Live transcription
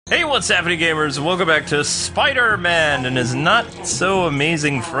Hey, what's happening, gamers? Welcome back to Spider-Man and his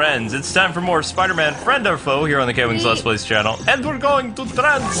not-so-amazing friends. It's time for more Spider-Man Friend or Foe here on the Kwings Let's Plays channel. And we're going to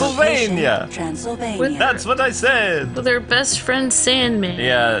Transylvania! That's what I said! With their best friend, Sandman.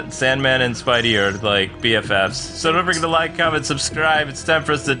 Yeah, Sandman and Spidey are like BFFs. So don't forget to like, comment, subscribe. It's time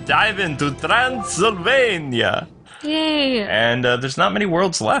for us to dive into Transylvania! Yay! And there's not many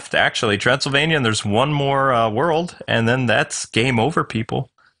worlds left, actually. Transylvania, and there's one more world, and then that's game over, people.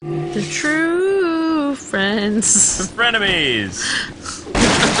 The true friends. Frenemies!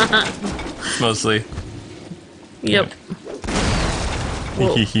 Mostly. Yep.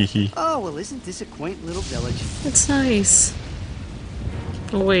 Oh, well, isn't this a quaint little village? It's nice.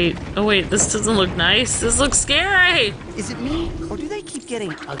 Oh wait, this doesn't look nice. This looks scary! Is it me, or do they keep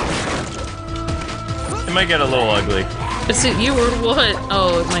getting ugly? It might get a little ugly. Is it you or what?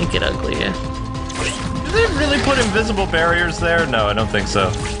 Oh, it might get ugly, yeah. Did they really put invisible barriers there? No, I don't think so.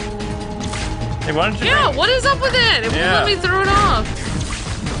 Hey, why don't you... Yeah, what is up with it? It won't let me throw it off.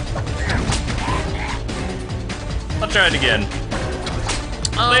 I'll try it again.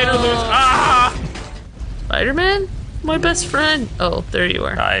 Later, lose. Ah! Spider-Man? My best friend. Oh, there you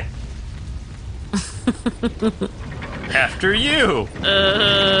are. Hi. After you.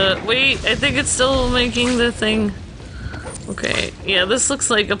 Wait, I think it's still making the thing. Okay, yeah, this looks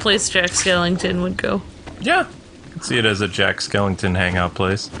like a place Jack Skellington would go. Yeah. I can see it as a Jack Skellington hangout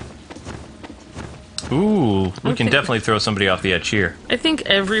place. Ooh, we can definitely throw somebody off the edge here. I think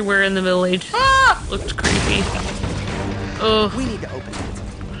everywhere in the village looked creepy. Oh. We need to open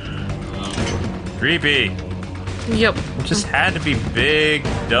it. Creepy. Yep. It just had to be big,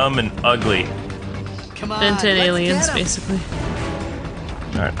 dumb, and ugly. Come on, Ben 10 let's aliens, get 'em. basically.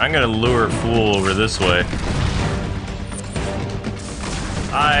 Alright, I'm gonna lure Fool over this way.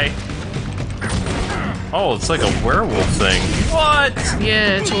 Hi. Oh, it's like a werewolf thing. What?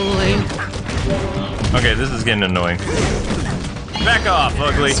 Yeah, totally. Okay, this is getting annoying. Back off,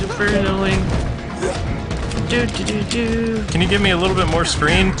 ugly. Super annoying. Do do do do. Can you give me a little bit more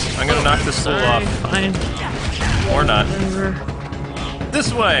screen? I'm gonna knock this fool off. Fine. Or not. Whatever.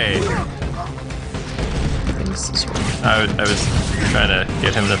 This way! Things this way. I was trying to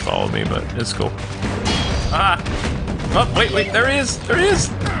get him to follow me, but it's cool. Ah! Oh, wait, there he is! There he is!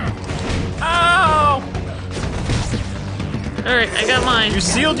 Ow! Alright, I got mine. You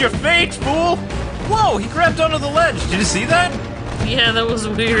sealed your fate, fool! Whoa, he grabbed onto the ledge. Did you see that? Yeah, that was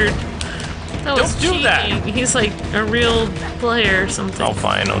weird. That was Don't do that. cheating. He's like a real player or something. Oh,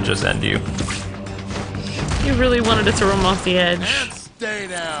 fine, I'll just end you. You really wanted to throw him off the edge. Stay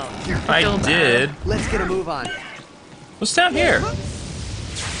down. I did. Let's get a move on. What's down here?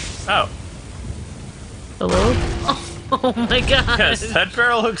 Oh. Hello? Oh my god. Yes, that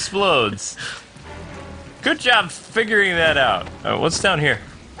barrel explodes. Good job figuring that out. Oh, what's down here?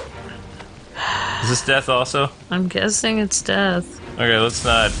 Is this death also? I'm guessing it's death. Okay, let's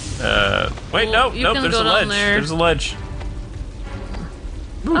not, wait, Well, nope, you nope, can there's go a down ledge. there. There's a ledge.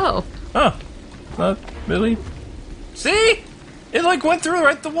 Oh. Oh. Not really. See? It like went through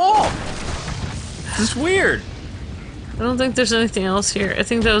right the wall. This is weird. I don't think there's anything else here. I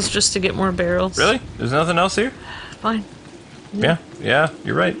think that was just to get more barrels. Really? There's nothing else here? Fine. Yeah,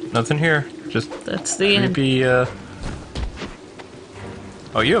 you're right. Nothing here. Just That's the end. creepy,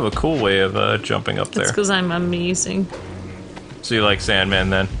 Oh, you have a cool way of, jumping up there. That's because I'm amazing. So you like Sandman,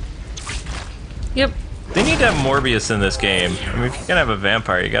 then? Yep. They need to have Morbius in this game. I mean, if you're gonna have a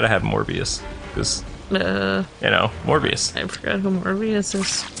vampire, you gotta have Morbius. Because, you know, Morbius. I forgot who Morbius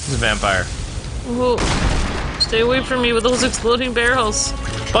is. He's a vampire. Whoa. Stay away from me with those exploding barrels.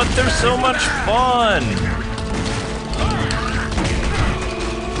 But they're so much fun!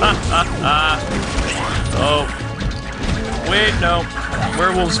 Oh. Wait, no.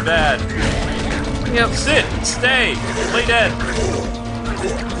 Werewolf's bad. Yep. Sit! Stay! Play dead!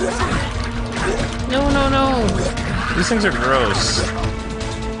 No, no, no. These things are gross.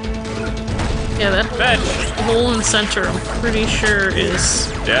 Yeah, that Fetch! hole in the center, I'm pretty sure is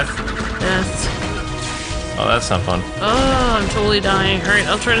Death? death. Oh, that's not fun. Oh, I'm totally dying. Alright,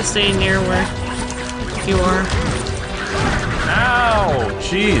 I'll try to stay near where you are. Ow!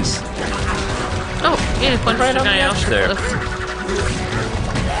 Jeez. Oh, yeah, punch Right the on the guy edge off the there. cliff.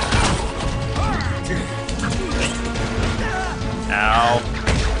 Ow.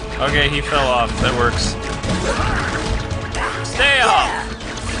 Okay, he fell off. That works. Stay off!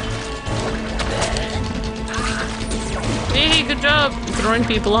 Hey, good job! Throwing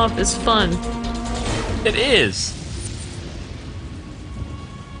people off is fun. It is.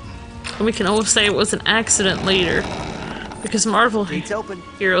 And we can always say it was an accident later. Because Marvel Gates open.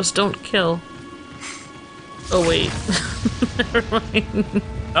 heroes don't kill. Oh wait. Never mind.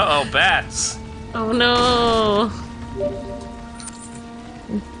 Uh-oh, bats. Oh no.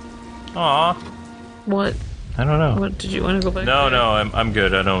 Aw. What? I don't know. What did you want to go back? No, there? no, I'm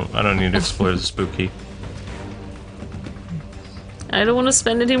good. I don't need to explore the spooky. I don't want to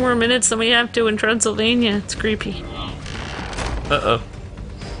spend any more minutes than we have to in Transylvania. It's creepy. Uh-oh.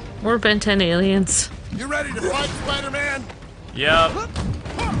 More Ben 10 aliens. You ready to fight, Spider-Man? Yup.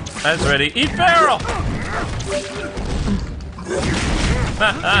 That's ready. Eat barrel!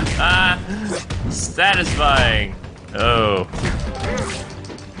 Satisfying. Oh.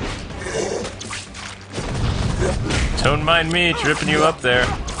 Don't mind me tripping you up there.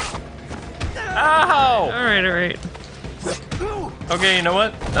 Ow! Alright, alright. Okay, you know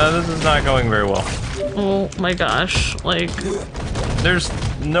what? This is not going very well. Oh my gosh. Like, There's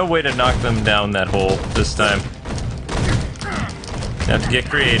no way to knock them down that hole this time. You have to get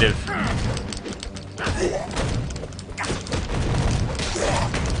creative.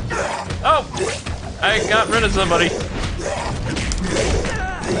 Oh! I got rid of somebody.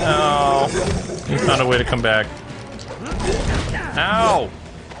 Oh. He found a way to come back. Ow!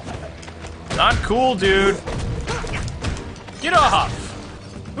 Not cool, dude. Get off!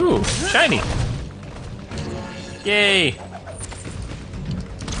 Ooh, shiny. Yay.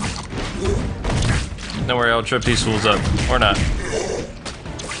 Don't worry, I'll trip these fools up. Or not.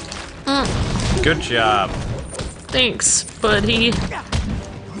 Good job. thanks, buddy.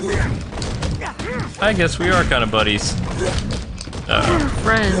 I guess we are kind of buddies.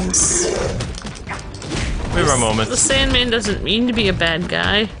 Friends. We have our The moments. Sandman doesn't mean to be a bad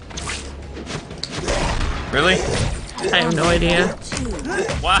guy. Really? I have no idea.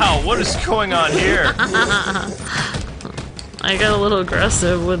 Wow, what is going on here? I got a little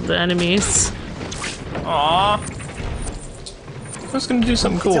aggressive with the enemies. Aw. I was gonna do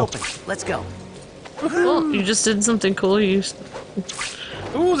something It's cool. open. Let's go. Well, you just did something cool. You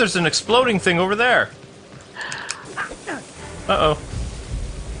Ooh, there's an exploding thing over there. Uh-oh.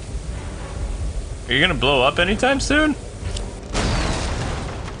 Are you gonna blow up anytime soon?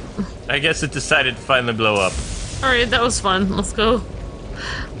 I guess it decided to finally blow up. Alright, that was fun. Let's go.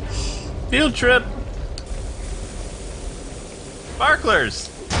 Field trip. Sparklers.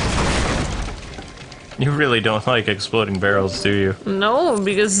 You really don't like exploding barrels, do you? No,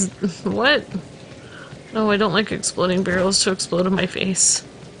 because... what? No, I don't like exploding barrels to explode in my face.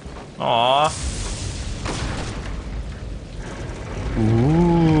 Aw.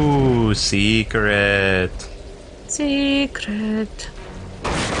 Ooh, secret. Secret.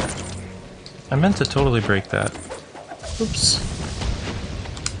 I meant to totally break that. Oops.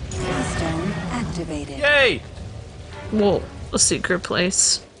 Keystone activated. Yay! Whoa, a secret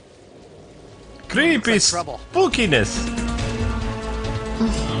place. Creepy Looks like trouble. spookiness.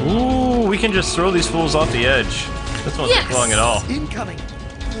 Ooh, we can just throw these fools off the edge. This won't take Yes! long at all. Incoming.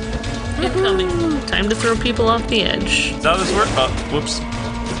 Incoming. Time to throw people off the edge. Is that how this works? Oh, whoops.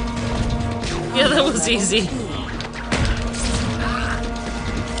 Yeah, that was easy.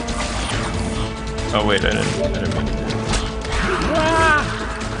 Oh wait, I didn't mean to do that.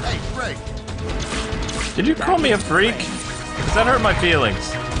 Hey, Frank. Did you call me a freak? Does that hurt my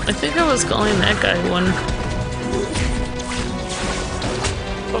feelings? I think I was calling that guy one.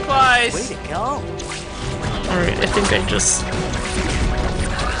 Bye-bye. Way to go. Alright, I think I just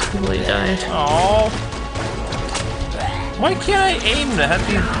totally died. Aww. Why can't I aim to have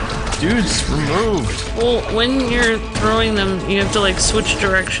these dudes removed? Well, when you're throwing them, you have to like switch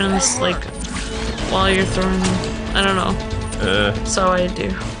directions, like while you're throwing them. I don't know. That's how I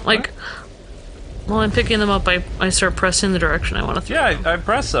do. Like, while I'm picking them up, I start pressing the direction I want to throw. Yeah, I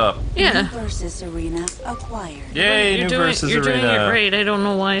press up. Yeah. Versus arena acquired. Yay, You're new doing, versus you're arena. doing it right. I don't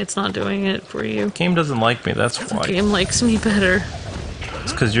know why it's not doing it for you. Game doesn't like me, that's The why. game likes me better.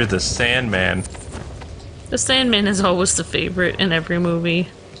 It's because you're the Sandman. The Sandman is always the favorite in every movie.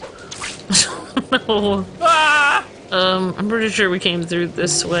 No. Ah! I'm pretty sure we came through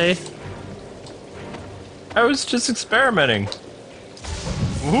this way. I was just experimenting.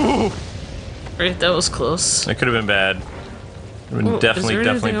 Ooh! Right, that was close. That could have been bad. Would have been Oh, definitely, is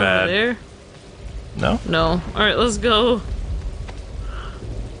there definitely anything over bad. there? No? No. Alright, let's go.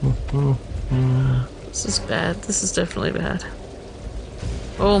 This is bad. This is definitely bad.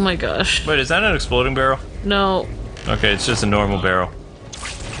 Oh my gosh. Wait, is that an exploding barrel? No. Okay, it's just a normal barrel.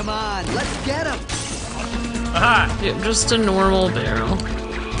 Come on, let's get him. Aha! Yeah, just a normal barrel.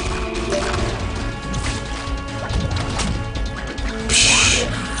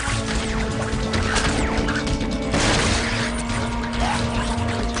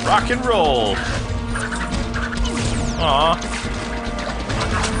 Rock and roll! Aw.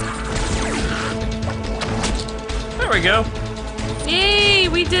 There we go. Yay,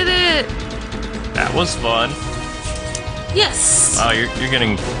 we did it! That was fun. Yes! Oh, you're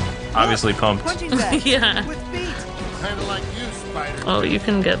getting obviously pumped. Punching bag. Yeah. With feet. Kinda like you, Spider. Oh, you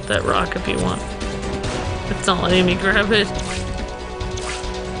can get that rock if you want. It's not letting me grab it.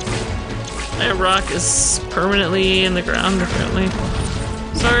 That rock is permanently in the ground, apparently.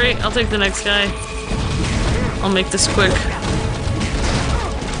 Sorry, I'll take the next guy. I'll make this quick.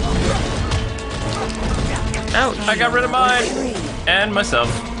 Ouch. I got rid of mine and myself.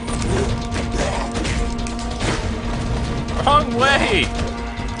 Wrong way.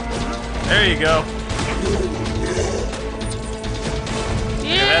 There you go.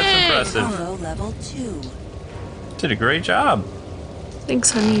 Yay! Yeah, that's impressive. Combo level 2. Did a great job.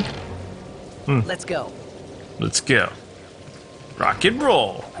 Thanks, honey. Let's go. Let's go. Rock and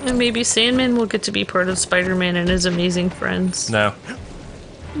roll. And maybe Sandman will get to be part of Spider-Man and his amazing friends. No.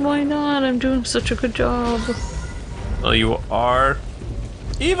 Why not? I'm doing such a good job. Well, you are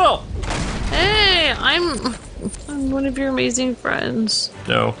evil. Hey, I'm one of your amazing friends.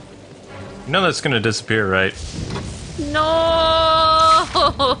 No. You know that's gonna disappear, right? No!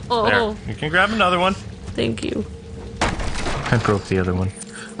 There. You can grab another one. Thank you. I broke the other one.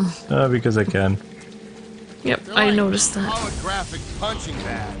 Because I can. Yep, They're I like noticed that. Holographic punching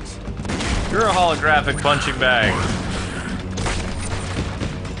bags. You're a holographic punching bag.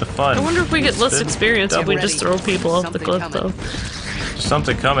 The fun. I wonder if we get less Spin. experience if we Double. just throw people off the Something cliff, coming. though.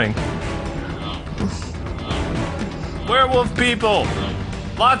 Something coming. Werewolf people!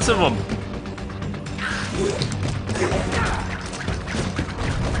 Lots of them!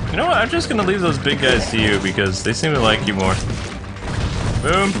 You know what? I'm just gonna leave those big guys to you because they seem to like you more.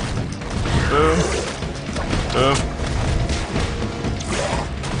 Boom. Boom. Boom.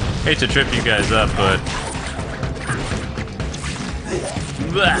 Hate to trip you guys up, but...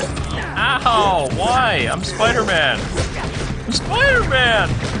 Blah. Ow! Why? I'm Spider-Man! I'm Spider-Man!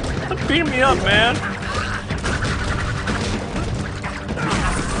 Quit beating me up, man!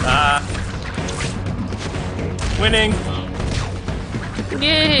 Winning!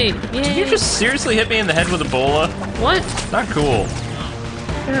 Yay! Yay! Did you just seriously hit me in the head with a bola? What? Not cool.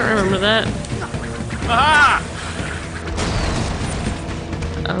 I don't remember that. Ah!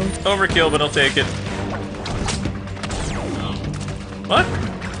 Oh. Overkill, but I'll take it. What?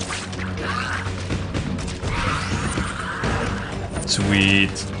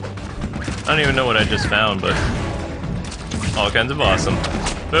 Sweet. I don't even know what I just found, but all kinds of awesome.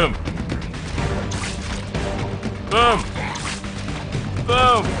 Boom. Boom.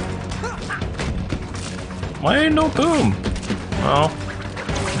 Boom. Why ain't no boom? Oh.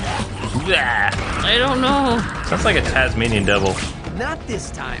 Yeah. I don't know. Sounds like a Tasmanian devil. Not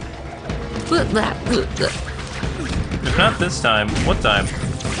this time. If not this time, what time?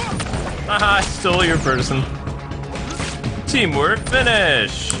 Haha, I stole your person. Teamwork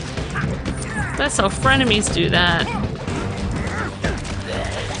finish! That's how frenemies do that.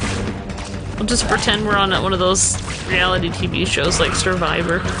 We'll just pretend we're on one of those reality TV shows like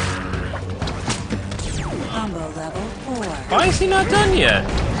Survivor. Combo level 4. Why is he not done yet?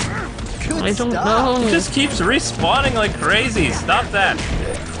 Good I don't stuff. know. He just keeps respawning like crazy. Stop that.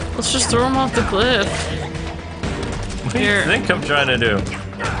 Let's just throw him off the cliff. What do you Here. think I'm trying to do?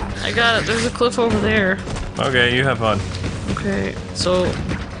 I got it. There's a cliff over there. Okay, you have fun. Okay, so...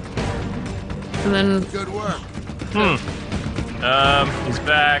 And then... Good work. He's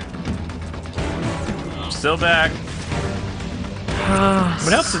back. Still back.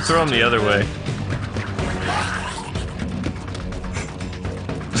 What helps to throw him the other way?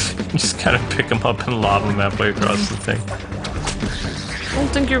 You just kind of pick him up and lob him halfway across the thing. I don't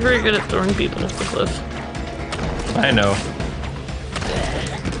think you're very good at throwing people off the cliff. I know.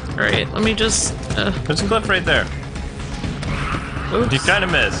 Alright, let me just... There's a cliff right there. oops. You kind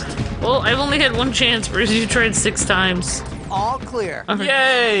of missed. Well, I've only had one chance, whereas you tried 6 times. All clear. Okay.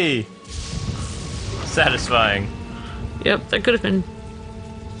 Yay! Satisfying. Yep, that could have been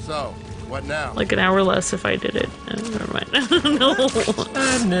So, what now? like an hour less if I did it. Never mind. No.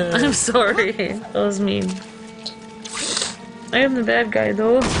 No. I'm sorry. That was mean. I am the bad guy,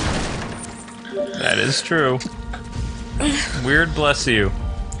 though. That is true. Weird bless you.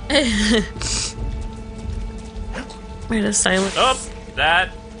 Wait a silent. Oh,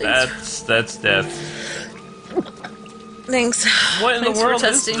 that's death. Thanks. What in Thanks the for world is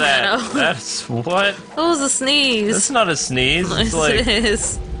testing that? that out. That's what? That was a sneeze. That's not a sneeze. It's Yes, like it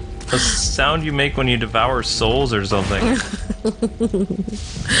is. a sound you make when you devour souls or something.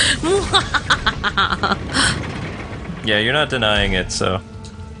 Yeah, you're not denying it, so.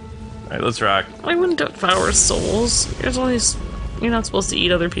 Alright, let's rock. I wouldn't devour souls. You're not supposed to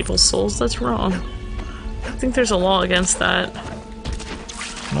eat other people's souls. That's wrong. I think there's a law against that.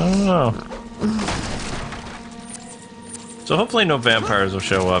 I don't know. So hopefully no vampires will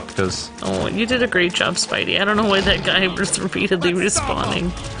show up, because... Oh, you did a great job, Spidey. I don't know why that guy was repeatedly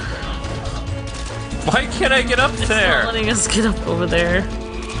respawning. Why can't I get up It's there? not letting us get up over there.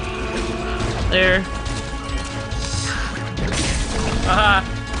 There. Aha!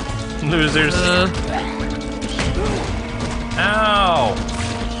 Losers. Ow!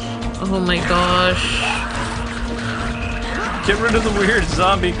 Oh my gosh. Get rid of the weird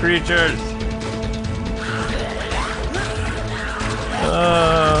zombie creatures.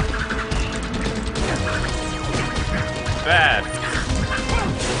 Bad.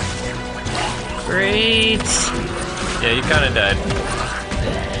 Great. Yeah, you kind of died.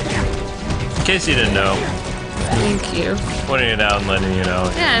 In case you didn't know. Thank you. Pointing it out and letting you know.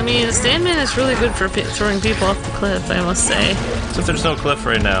 Yeah, I mean, Sandman is really good for throwing people off the cliff, I must say. Except there's no cliff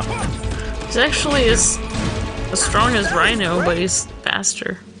right now. He's actually as strong as Rhino, but he's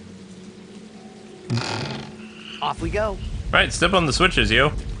faster. Off we go. Right, step on the switches,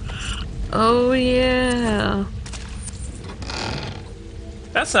 yo. Oh, yeah.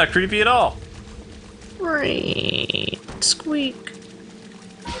 That's not creepy at all. Right. Squeak.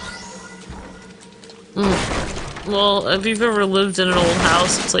 Well, if you've ever lived in an old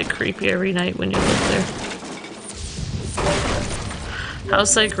house, it's like creepy every night when you live there.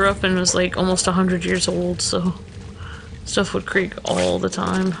 House I grew up in was like almost 100 years old, so stuff would creak all the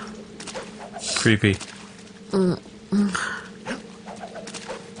time. Creepy.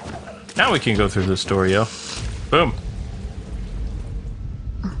 Now we can go through this door, yo. Boom.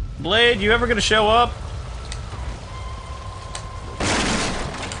 Blade, you ever gonna show up?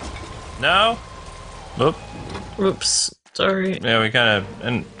 No? Oop. Oops. Sorry. Yeah, we kind of...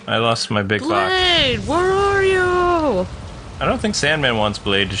 And I lost my big box. Blade, where are you? I don't think Sandman wants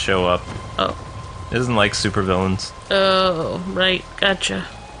Blade to show up. Oh. He doesn't like supervillains. Oh, right. Gotcha.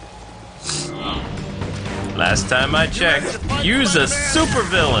 Last time I checked, use a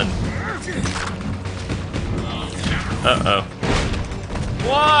supervillain! Uh-oh.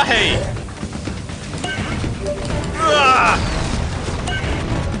 Why? Ah!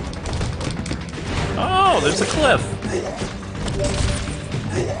 Oh, there's a cliff.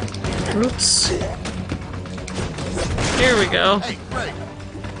 Oops. Here we go. Hey, great.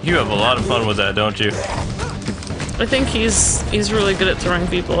 You have a lot of fun with that, don't you? I think he's really good at throwing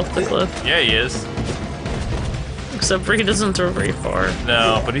people off the cliff. Yeah, he is. Except for he doesn't throw very far.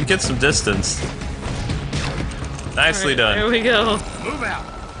 No, but he gets some distance. Nicely Alright, there done. we go. Move out.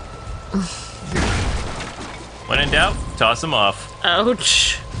 When in doubt, toss him off.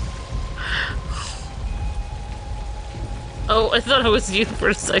 Ouch. Oh, I thought it was you for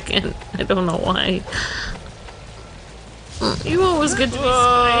a second. I don't know why. You always get to be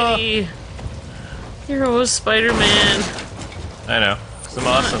Spidey. You're always Spider-Man. I know. I'm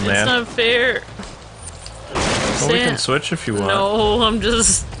awesome, It's man. not fair. Well, we can switch if you want. No, I'm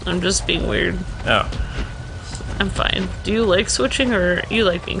just being weird. Oh. I'm fine. Do you like switching or you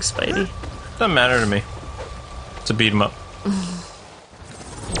like being Spidey? Doesn't matter to me. It's a beat 'em up.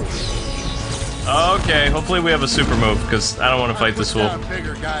 Okay, hopefully we have a super move, because I don't want to fight this fool. Down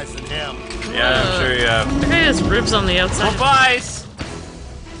bigger guys than him. Yeah, I'm sure you have. The guy has ribs on the outside. Bye-byes!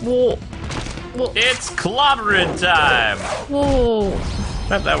 Whoa. It's clobbering time! Whoa.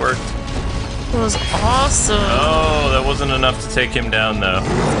 That worked. That was awesome. Oh, that wasn't enough to take him down, though.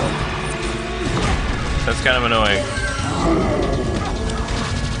 That's kind of annoying.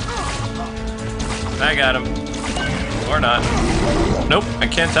 I got him. Or not. Nope, I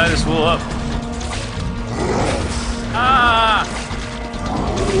can't tie this fool up. Ah!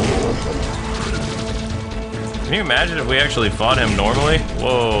 Can you imagine if we actually fought him normally?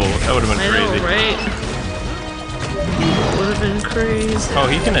 Whoa, that would have been I crazy. know, right? Would have been crazy. Oh,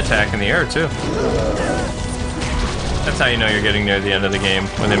 he can attack in the air, too. That's how you know you're getting near the end of the game,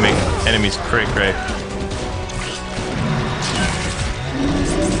 when they make enemies cray-cray.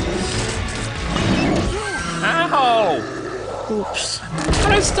 Ow! Oops.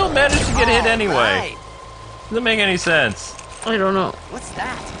 But I still managed to get hit anyway. Right. Doesn't make any sense. I don't know. What's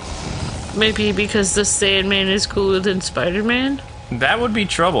that? Maybe because the Sandman is cooler than Spider-Man? That would be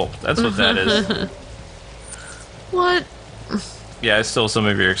trouble. That's what that is. What? Yeah, I stole some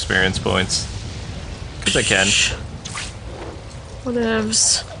of your experience points. Because I can.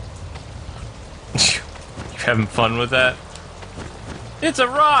 Whatevs. You having fun with that? It's a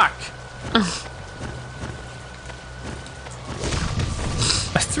rock!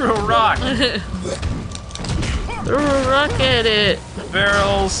 I threw a rock! Throw a rock at it.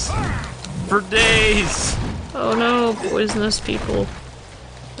 Barrels! For days! Oh no, poisonous people.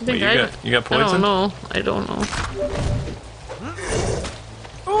 I think Wait, you got I poison? don't know. I don't know.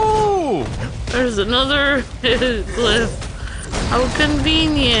 There's another glyph. How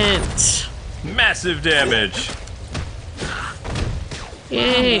convenient. Massive damage.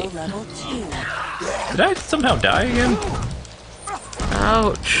 Yay. Combo level 2. Did I somehow die again?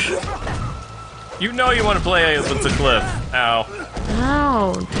 Ouch. You know you want to play with the cliff. Ow.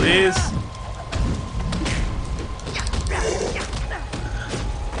 Ow. Please.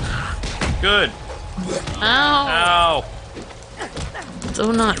 Good. Ow. Ow.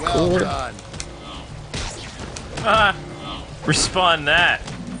 So not Well cool. done. Ah. Respawn that.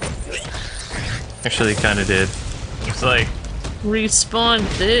 Actually, kind of did. It's like, Respawn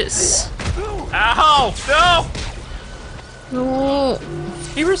this. ow! No! No.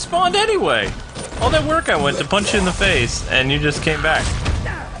 He respawned anyway. All that work I went to punch you in the face, and you just came back.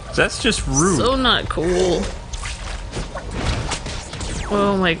 That's just rude. So not cool.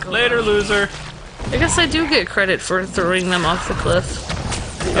 Oh my god. Later, loser. I guess I do get credit for throwing them off the cliff.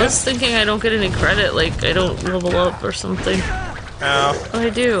 I was thinking I don't get any credit, like I don't level up or something. Ow. But I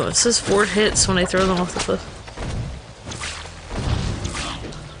do. It says 4 hits when I throw them off the cliff.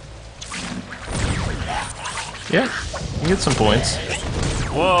 Yeah, you get some points.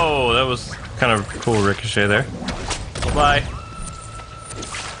 Whoa, that was kind of cool ricochet there. Bye.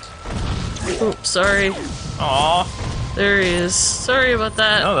 Oops, sorry. Aw. There he is. Sorry about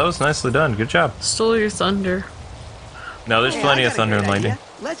that. Oh, that was nicely done. Good job. Stole your thunder. No, there's Hey, plenty I of got a thunder great and lightning. idea.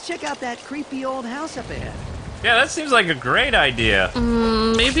 Let's check out that creepy old house up ahead. Yeah, that seems like a great idea.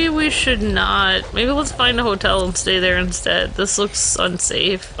 Maybe we should not. Maybe let's find a hotel and stay there instead. This looks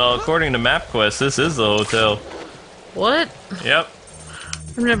unsafe. Well, according to MapQuest, this is the hotel. What? Yep.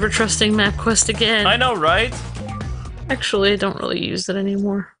 I'm never trusting MapQuest again. I know, right? Actually, I don't really use it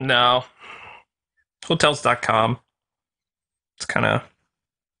anymore. No. Hotels.com. It's kind of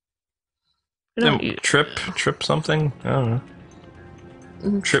I don't use trip something. I don't know.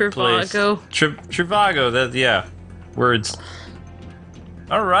 Trip place. Trivago. Trivago. That yeah, words.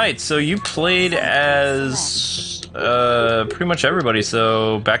 All right, so you played as pretty much everybody.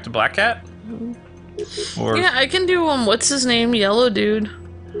 So back to Black Cat. Or Yeah, I can do what's his name? Yellow dude.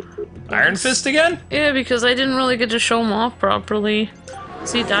 Iron Fist again? Yeah, because I didn't really get to show him off properly.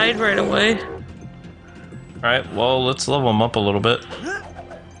 'Cause he died right away. All right, well let's level him up a little bit.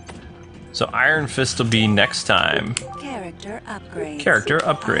 So Iron Fist will be next time. Character upgrade. Character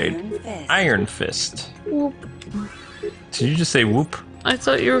upgrade. Iron Fist. Iron Fist. Whoop. Did you just say whoop? I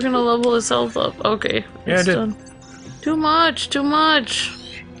thought you were gonna level his health up. Okay. Yeah, I it's did. done. Too much, too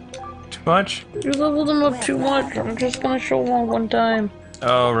much. Too much? You leveled him up too much. I'm just gonna show him all one time.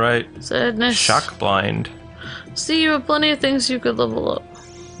 Oh right. Sadness. Shock blind. See, you have plenty of things you could level up.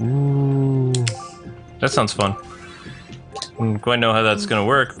 Ooh. That sounds fun. I don't quite know how that's gonna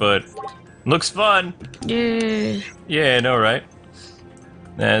work, but looks fun. Yay. Yeah, I know, right?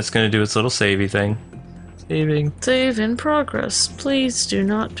 Nah, it's gonna do its little savey thing. Saving. Save in progress. Please do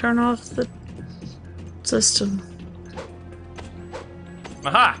not turn off the system.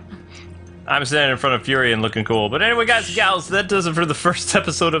 Aha! I'm standing in front of Fury and looking cool. But anyway, guys and gals, that does it for the first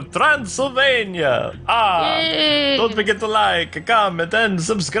episode of Transylvania. Yay! Don't forget to like, comment, and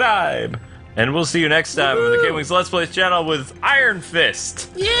subscribe. And we'll see you next time on the Kwings Let's Plays channel with Iron Fist.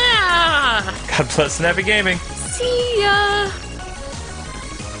 Yeah! God bless and happy gaming. See ya!